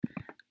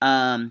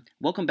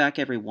Welcome back,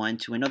 everyone,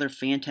 to another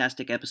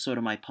fantastic episode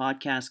of my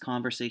podcast,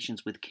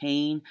 Conversations with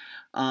Kane.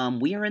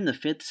 We are in the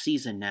fifth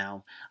season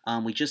now.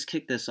 We just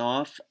kicked this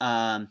off.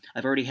 I've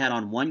already had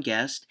on one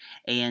guest,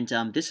 and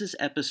this is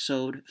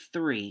episode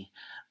 3.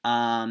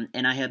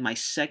 And I have my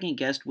second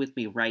guest with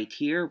me right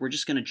here. We're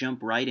just going to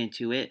jump right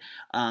into it.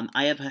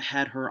 I have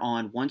had her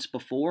on once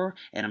before,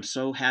 and I'm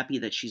so happy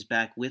that she's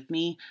back with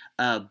me.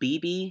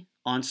 BB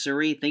on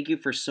Surrey, thank you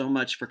for so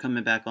much for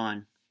coming back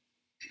on.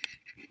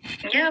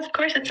 Yeah, of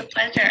course, it's a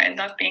pleasure. I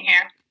love being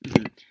here.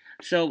 Mm-hmm.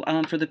 So,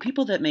 for the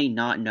people that may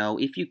not know,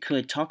 if you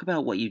could talk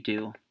about what you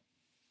do.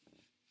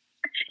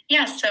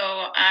 Yeah,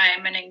 so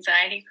I'm an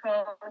anxiety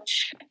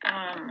coach.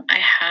 I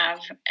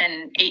have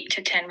an 8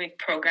 to 10 week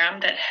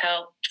program that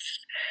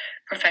helps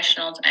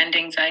professionals end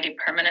anxiety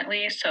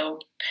permanently. So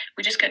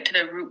we just get to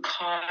the root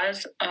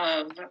cause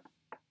of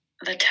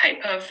the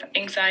type of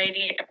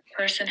anxiety a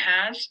person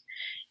has.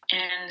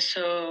 And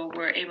so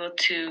we're able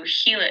to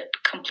heal it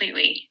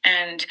completely.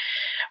 And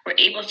we're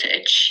able to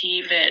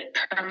achieve it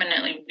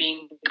permanently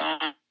being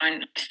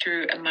gone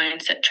through a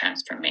mindset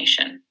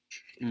transformation.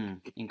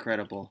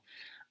 Incredible.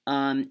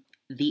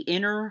 The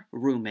inner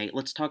roommate,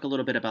 let's talk a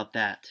little bit about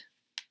that.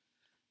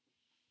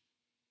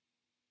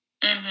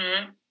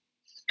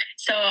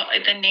 So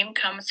the name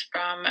comes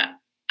from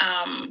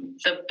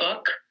the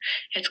book.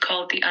 It's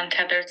called The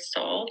Untethered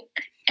Soul,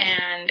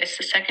 and it's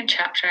the second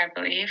chapter, I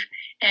believe.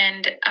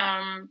 And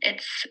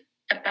it's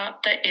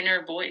about the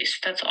inner voice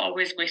that's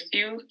always with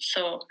you.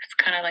 So it's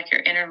kind of like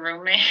your inner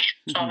roommate.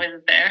 It's always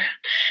there.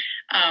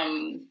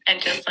 And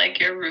just like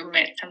your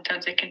roommate,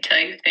 sometimes it can tell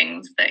you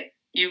things that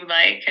you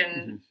like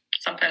and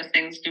sometimes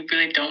things you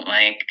really don't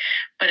like,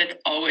 but it's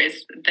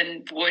always,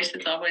 the voice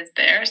is always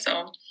there.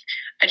 So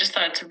I just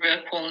thought it's a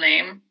really cool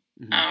name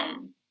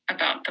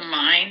about the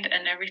mind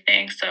and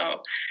everything.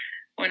 So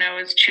when I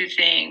was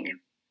choosing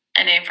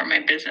a name for my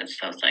business,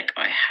 I was like,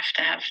 oh, I have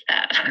to have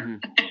that.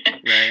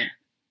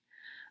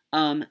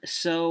 Right.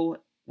 So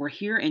we're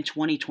here in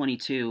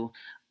 2022.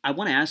 I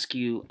want to ask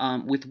you,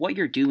 with what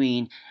you're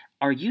doing,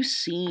 are you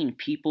seeing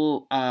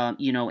people,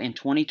 in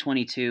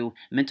 2022,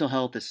 mental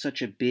health is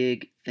such a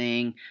big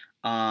thing.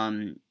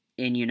 And,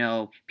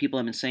 people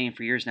have been saying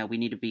for years now, we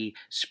need to be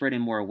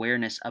spreading more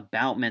awareness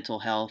about mental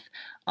health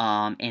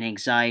and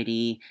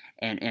anxiety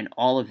and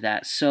all of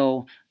that.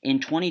 So in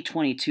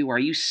 2022, are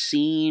you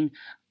seeing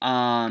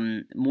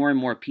more and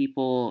more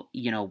people,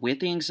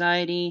 with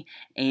anxiety?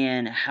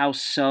 And how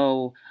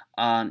so?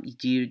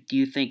 Do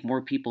you think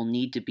more people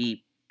need to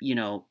be,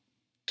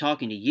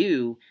 talking to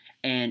you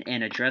and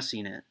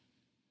addressing it?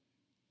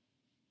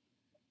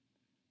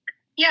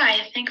 Yeah,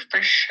 I think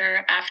for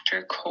sure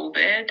after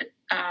COVID,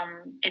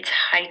 it's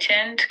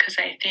heightened because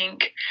I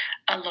think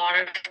a lot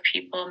of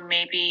people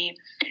maybe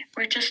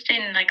we're just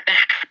in like the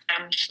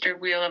hamster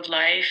wheel of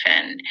life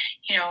and,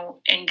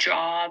 in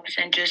jobs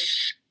and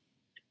just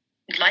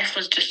life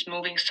was just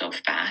moving so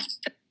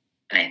fast.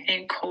 And I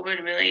think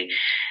COVID really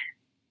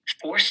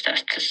forced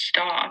us to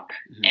stop.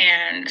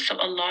 And so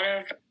a lot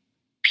of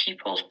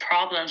people's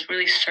problems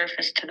really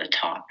surfaced to the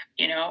top,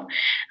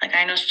 Like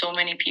I know so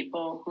many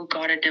people who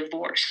got a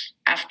divorce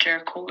after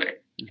COVID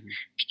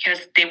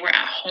because they were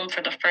at home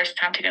for the first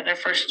time together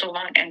for so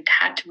long and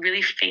had to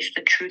really face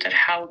the truth of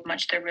how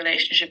much their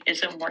relationship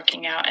isn't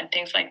working out and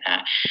things like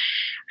that.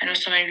 I know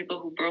so many people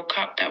who broke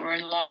up that were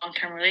in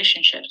long-term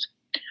relationships.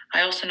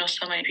 I also know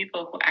so many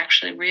people who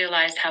actually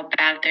realized how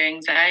bad their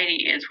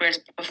anxiety is, whereas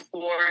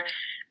before,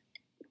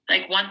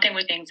 like one thing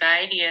with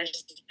anxiety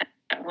is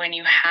that when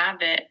you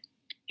have it,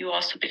 you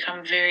also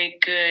become very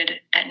good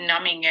at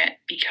numbing it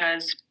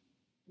because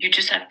you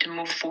just have to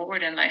move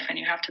forward in life and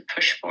you have to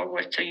push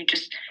forward. So you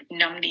just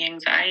numb the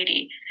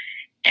anxiety.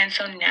 And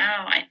so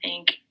now I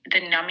think the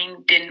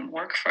numbing didn't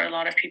work for a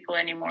lot of people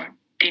anymore.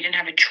 They didn't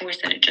have a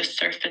choice that it just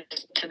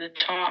surfaced to the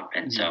top.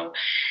 And so,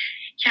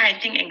 yeah, I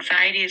think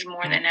anxiety is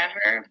more than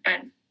ever.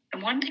 But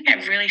one thing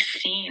I've really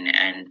seen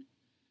and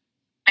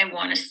I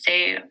want to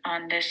say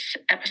on this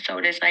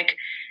episode is like,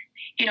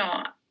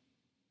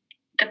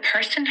 the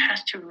person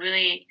has to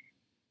really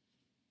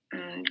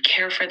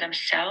care for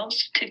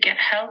themselves to get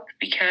help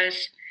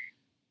because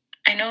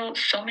I know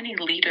so many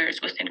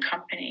leaders within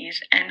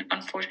companies and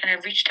unfortunately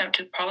I've reached out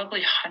to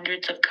probably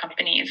hundreds of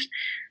companies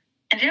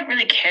and they don't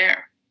really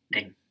care.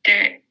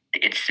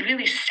 It's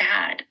really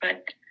sad,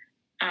 but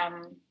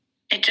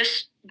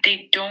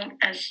they don't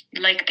as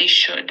like they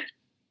should.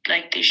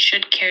 Like they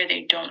should care,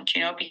 they don't,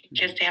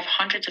 because they have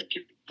hundreds of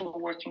people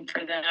working for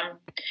them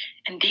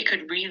and they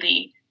could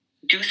really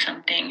do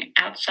something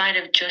outside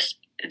of just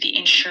the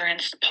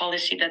insurance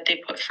policy that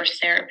they put for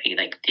therapy.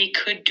 Like they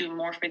could do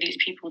more for these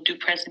people, do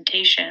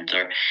presentations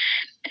so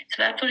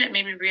that's what it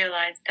made me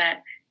realize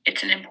that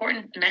it's an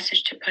important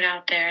message to put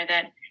out there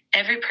that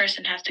every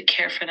person has to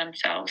care for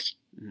themselves,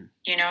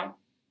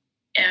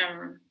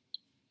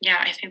 yeah,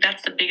 I think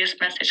that's the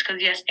biggest message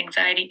because yes,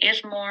 anxiety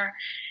is more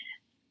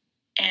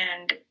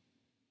and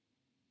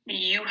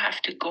you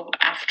have to go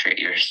after it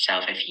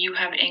yourself. If you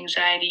have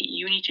anxiety,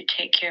 you need to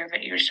take care of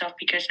it yourself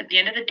because at the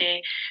end of the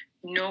day,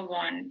 no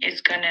one is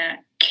going to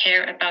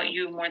care about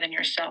you more than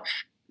yourself.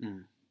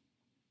 Mm.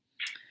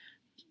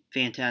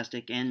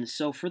 Fantastic. And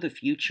so for the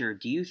future,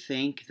 do you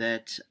think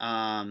that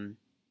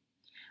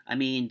I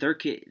mean, there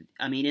could.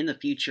 I mean, in the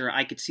future,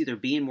 I could see there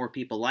being more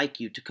people like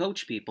you to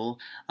coach people.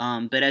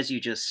 But as you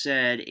just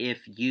said,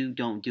 if you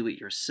don't do it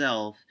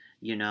yourself,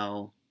 you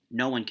know,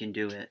 no one can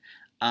do it.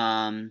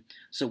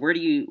 So where do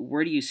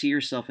you see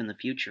yourself in the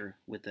future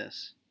with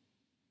this?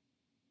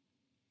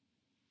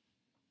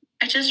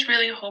 I just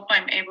really hope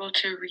I'm able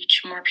to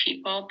reach more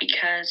people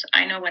because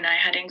I know when I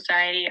had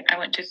anxiety, I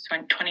went to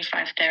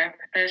 25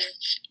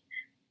 therapists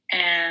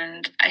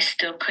and I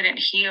still couldn't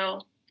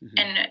heal. Hmm.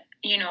 And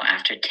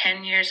after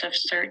 10 years of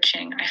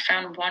searching, I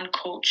found one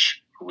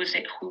coach who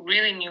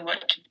really knew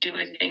what to do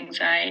with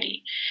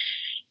anxiety.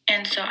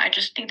 And so I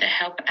just think the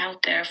help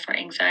out there for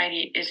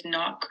anxiety is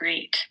not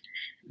great.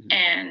 Hmm.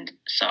 And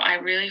so I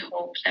really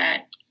hope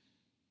that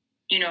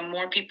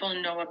more people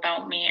know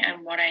about me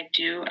and what I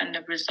do and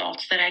the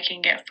results that I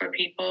can get for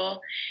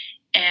people.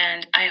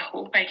 And I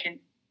hope I can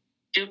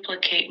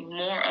duplicate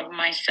more of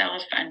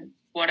myself and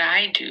what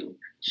I do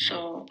Hmm.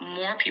 so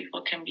more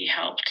people can be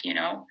helped,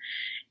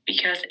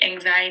 because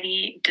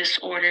anxiety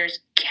disorders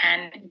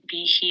can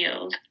be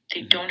healed.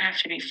 They Hmm. don't have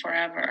to be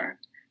forever,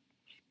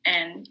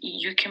 and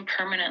you can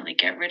permanently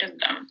get rid of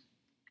them.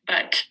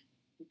 But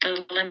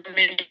the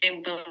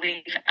limiting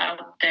belief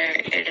out there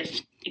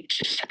is you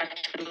just have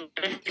to live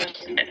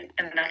with it,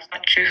 and that's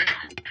not true.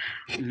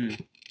 Hmm.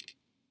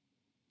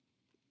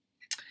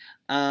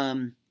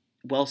 Um,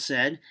 well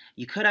said.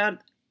 You cut out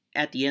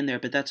at the end there,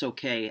 but that's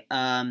okay.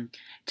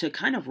 To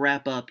kind of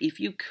wrap up, if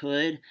you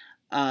could,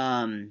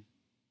 um,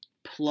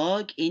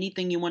 plug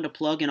anything you want to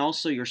plug and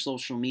also your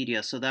social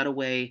media so that a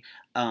way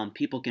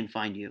people can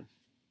find you.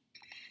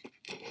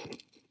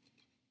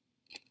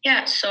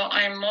 Yeah, so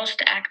I'm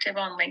most active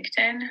on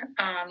LinkedIn.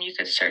 You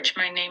could search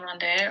my name on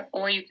there,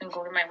 or you can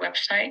go to my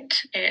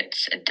website.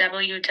 It's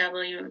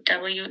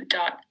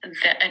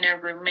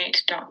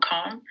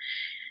www.theinnerroommate.com.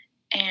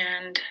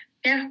 And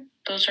yeah,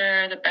 those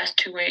are the best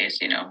two ways.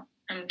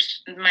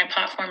 My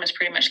platform is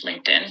pretty much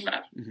LinkedIn,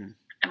 but Hmm.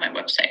 and my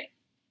website.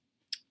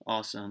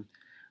 Awesome.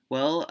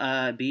 Well,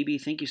 BB,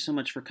 thank you so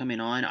much for coming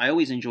on. I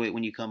always enjoy it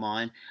when you come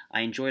on.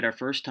 I enjoyed our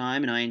first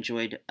time, and I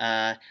enjoyed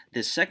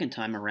this second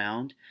time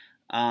around.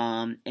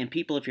 And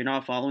people, if you're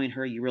not following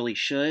her, you really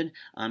should.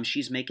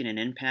 She's making an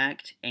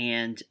impact.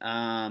 And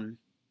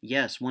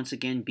yes, once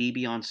again,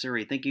 BB on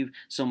Surrey. Thank you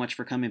so much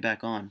for coming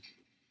back on.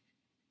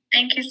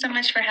 Thank you so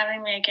much for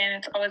having me again.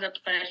 It's always a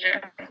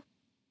pleasure.